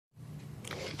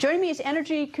Joining me is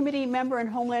Energy Committee member and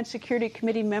Homeland Security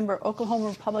Committee member, Oklahoma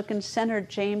Republican Senator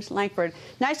James Lankford.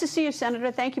 Nice to see you,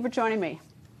 Senator. Thank you for joining me.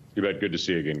 You bet. Good to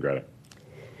see you again, Greta.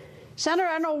 Senator,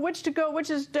 I don't know which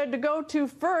is to go to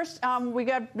first. We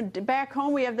got back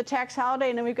home, we have the tax holiday,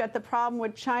 and then we've got the problem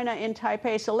with China in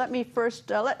Taipei. So let me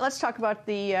first, let's talk about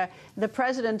the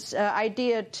president's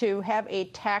idea to have a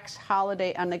tax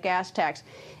holiday on the gas tax.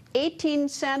 18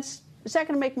 cents, is that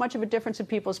going to make much of a difference in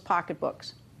people's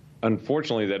pocketbooks?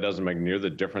 Unfortunately, that doesn't make near the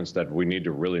difference that we need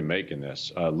to really make in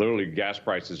this. Literally, gas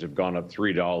prices have gone up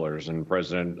 $3, and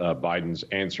President Biden's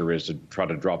answer is to try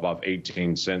to drop off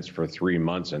 18 cents for 3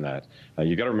 months in that.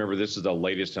 You got to remember, this is the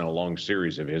latest in a long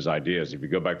series of his ideas. If you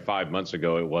go back 5 months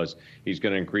ago, it was he's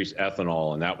going to increase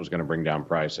ethanol, and that was going to bring down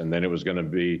price. And then it was going to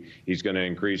be he's going to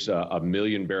increase 1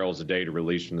 million barrels a day to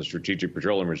release from the Strategic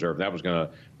Petroleum Reserve. That was going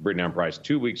to bring down price.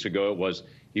 2 weeks ago, it was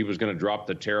he was going to drop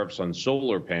the tariffs on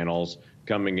solar panels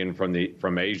coming in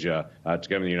from Asia to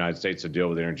come in the United States to deal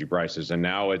with energy prices. And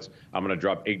now it's, I'm going to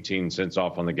drop 18 cents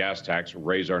off on the gas tax,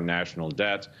 raise our national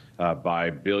debt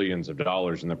by billions of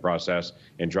dollars in the process,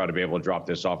 and try to be able to drop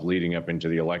this off leading up into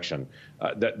the election.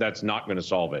 That's not going to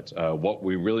solve it. What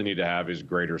we really need to have is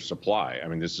greater supply. I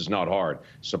mean, this is not hard.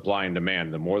 Supply and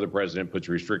demand. The more the president puts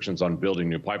restrictions on building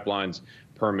new pipelines,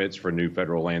 permits for new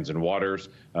federal lands and waters,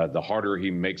 the harder he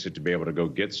makes it to be able to go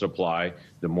get supply,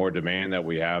 the more demand that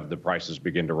we have, the prices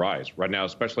begin to rise. Right now,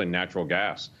 especially natural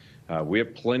gas. We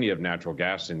have plenty of natural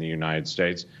gas in the United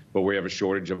States, but we have a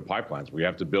shortage of pipelines. We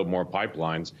have to build more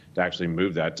pipelines to actually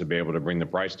move that to be able to bring the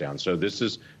price down. So this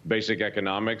is basic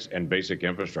economics and basic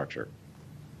infrastructure.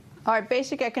 All right,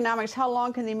 basic economics. How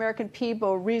long can the American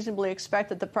people reasonably expect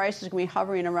that the price is going to be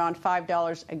hovering around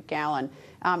 $5 a gallon?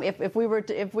 If we were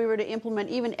to implement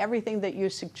even everything that you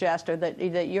suggest, or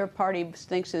that your party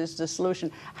thinks is the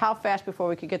solution, how fast before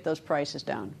we could get those prices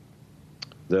down?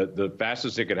 The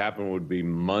fastest it could happen would be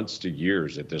months to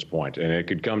years at this point. And it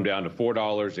could come down to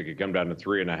 $4. It could come down to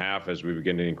 $3.50 as we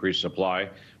begin to increase supply.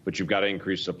 But you've got to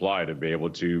increase supply to be able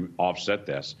to offset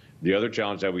this. The other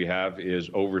challenge that we have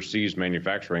is overseas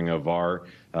manufacturing of our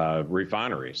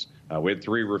refineries. We had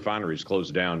 3 refineries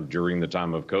closed down during the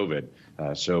time of COVID.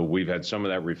 So we've had some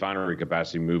of that refinery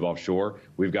capacity move offshore.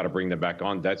 We've got to bring them back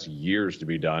on. That's years to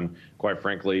be done. Quite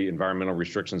frankly, environmental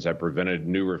restrictions have prevented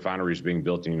new refineries being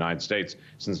built in the United States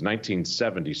since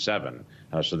 1977.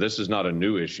 So this is not a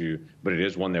new issue, but it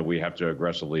is one that we have to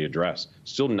aggressively address.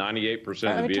 Still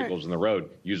 98% of the vehicles on the road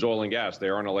use oil and gas. They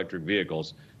aren't electric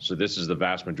vehicles. So this is the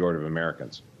vast majority of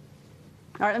Americans.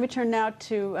 All right, let me turn now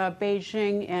to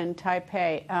Beijing and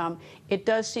Taipei. It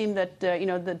does seem that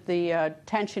the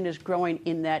tension is growing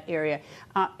in that area.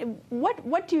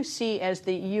 What do you see as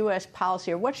the U.S.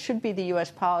 policy, or what should be the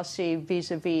U.S. policy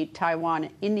vis-a-vis Taiwan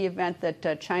in the event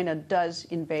that China does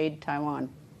invade Taiwan?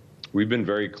 We've been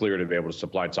very clear to be able to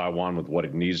supply Taiwan with what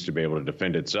it needs to be able to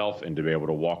defend itself and to be able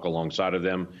to walk alongside of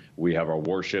them. We have our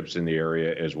warships in the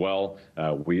area as well.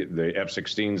 The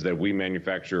F-16s that we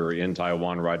manufacture in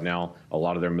Taiwan right now, a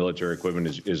lot of their military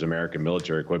equipment is American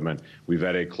military equipment. We've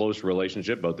had a close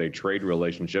relationship, both a trade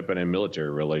relationship and a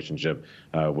military relationship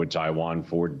with Taiwan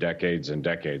for decades and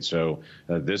decades. So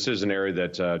this is an area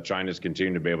that China's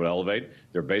continuing to be able to elevate.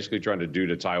 They're basically trying to do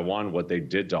to Taiwan what they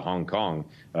did to Hong Kong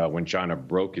when China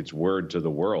broke its word to the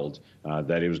world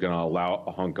that it was going to allow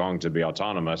Hong Kong to be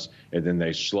autonomous, and then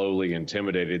they slowly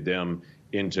intimidated them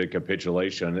into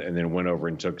capitulation and then went over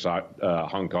and took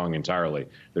Hong Kong entirely.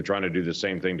 They're trying to do the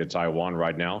same thing to Taiwan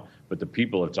right now, but the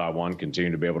people of Taiwan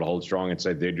continue to be able to hold strong and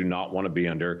say they do not want to be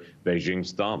under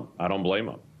Beijing's thumb. I don't blame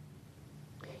them.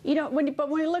 You know, but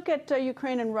when you look at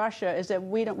Ukraine and Russia, is that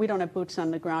we don't have boots on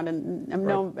the ground, and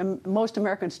Right. Most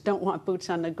Americans don't want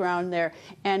boots on the ground there.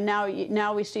 And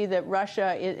now we see that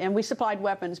Russia is, and we supplied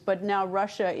weapons, but now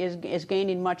Russia is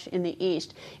gaining much in the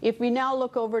east. If we now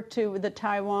look over to the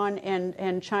Taiwan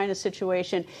and China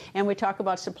situation, and we talk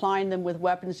about supplying them with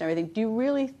weapons and everything, do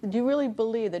you really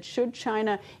believe that should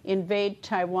China invade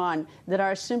Taiwan, that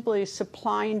our simply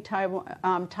supplying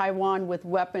Taiwan with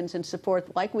weapons and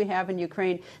support like we have in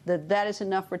Ukraine, that is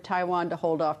enough for Taiwan to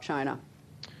hold off China?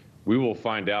 We will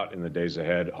find out in the days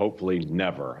ahead, hopefully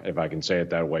never, if I can say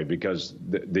it that way, because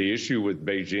the issue with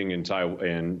Beijing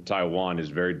and Taiwan is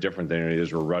very different than it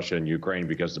is with Russia and Ukraine,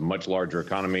 because the much larger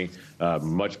economy,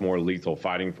 much more lethal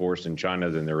fighting force in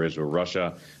China than there is with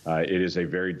Russia. It is a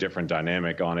very different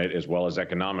dynamic on it, as well as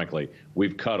economically.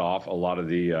 We've cut off a lot of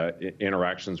the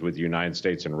interactions with the United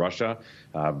States and Russia,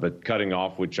 but cutting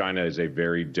off with China is a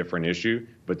very different issue,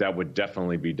 but that would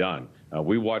definitely be done.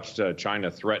 We watched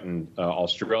China threaten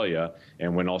Australia,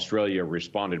 and when Australia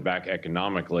responded back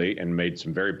economically and made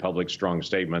some very public, strong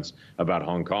statements about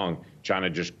Hong Kong, China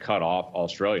just cut off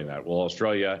Australia in that. Well,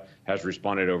 Australia has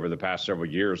responded over the past several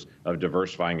years of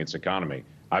diversifying its economy.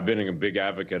 I've been a big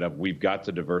advocate of we've got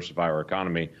to diversify our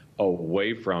economy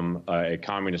away from a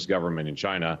communist government in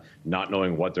China, not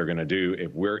knowing what they're going to do.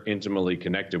 If we're intimately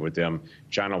connected with them,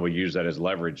 China will use that as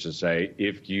leverage to say,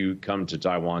 if you come to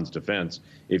Taiwan's defense,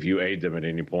 if you aid them at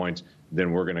any point,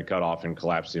 then we're going to cut off and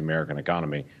collapse the American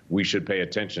economy. We should pay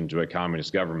attention to a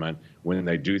communist government when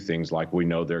they do things like we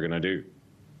know they're going to do.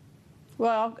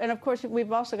 Well, and of course,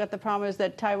 we've also got the problem is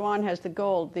that Taiwan has the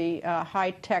gold, the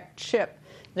high-tech chip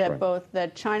that both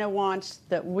that China wants,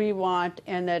 that we want,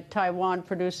 and that Taiwan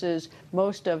produces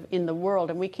most of in the world.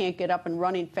 And we can't get up and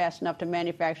running fast enough to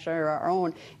manufacture our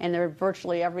own. And they're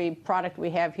virtually every product we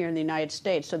have here in the United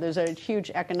States. So there's a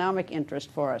huge economic interest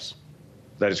for us.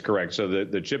 That is correct. So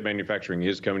the chip manufacturing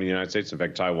is coming to the United States. In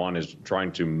fact, Taiwan is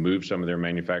trying to move some of their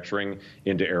manufacturing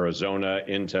into Arizona.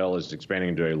 Intel is expanding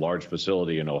into a large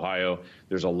facility in Ohio.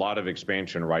 There's a lot of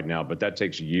expansion right now, but that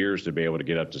takes years to be able to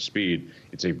get up to speed.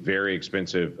 It's a very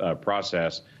expensive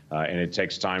process, and it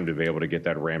takes time to be able to get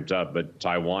that ramped up. But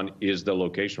Taiwan is the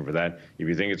location for that. If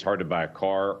you think it's hard to buy a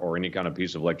car or any kind of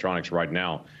piece of electronics right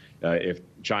now, if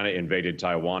China invaded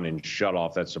Taiwan and shut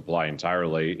off that supply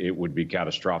entirely, it would be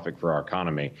catastrophic for our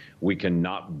economy. We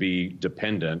cannot be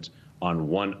dependent on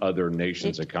one other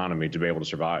nation's economy to be able to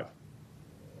survive.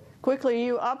 Quickly,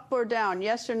 you up or down,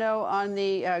 yes or no on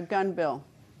the gun bill?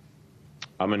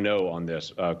 I'm a no on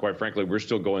this. Quite frankly, we're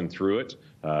still going through it.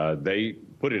 They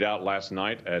put it out last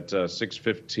night at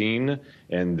 6:15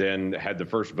 and then had the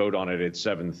first vote on it at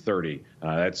 7:30.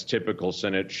 That's typical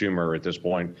Senate Schumer at this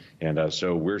point. And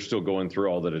so we're still going through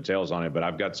all the details on it, but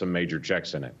I've got some major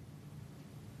checks in it.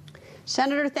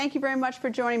 Senator, thank you very much for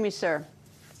joining me, sir.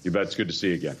 You bet. It's good to see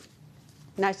you again.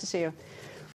 Nice to see you.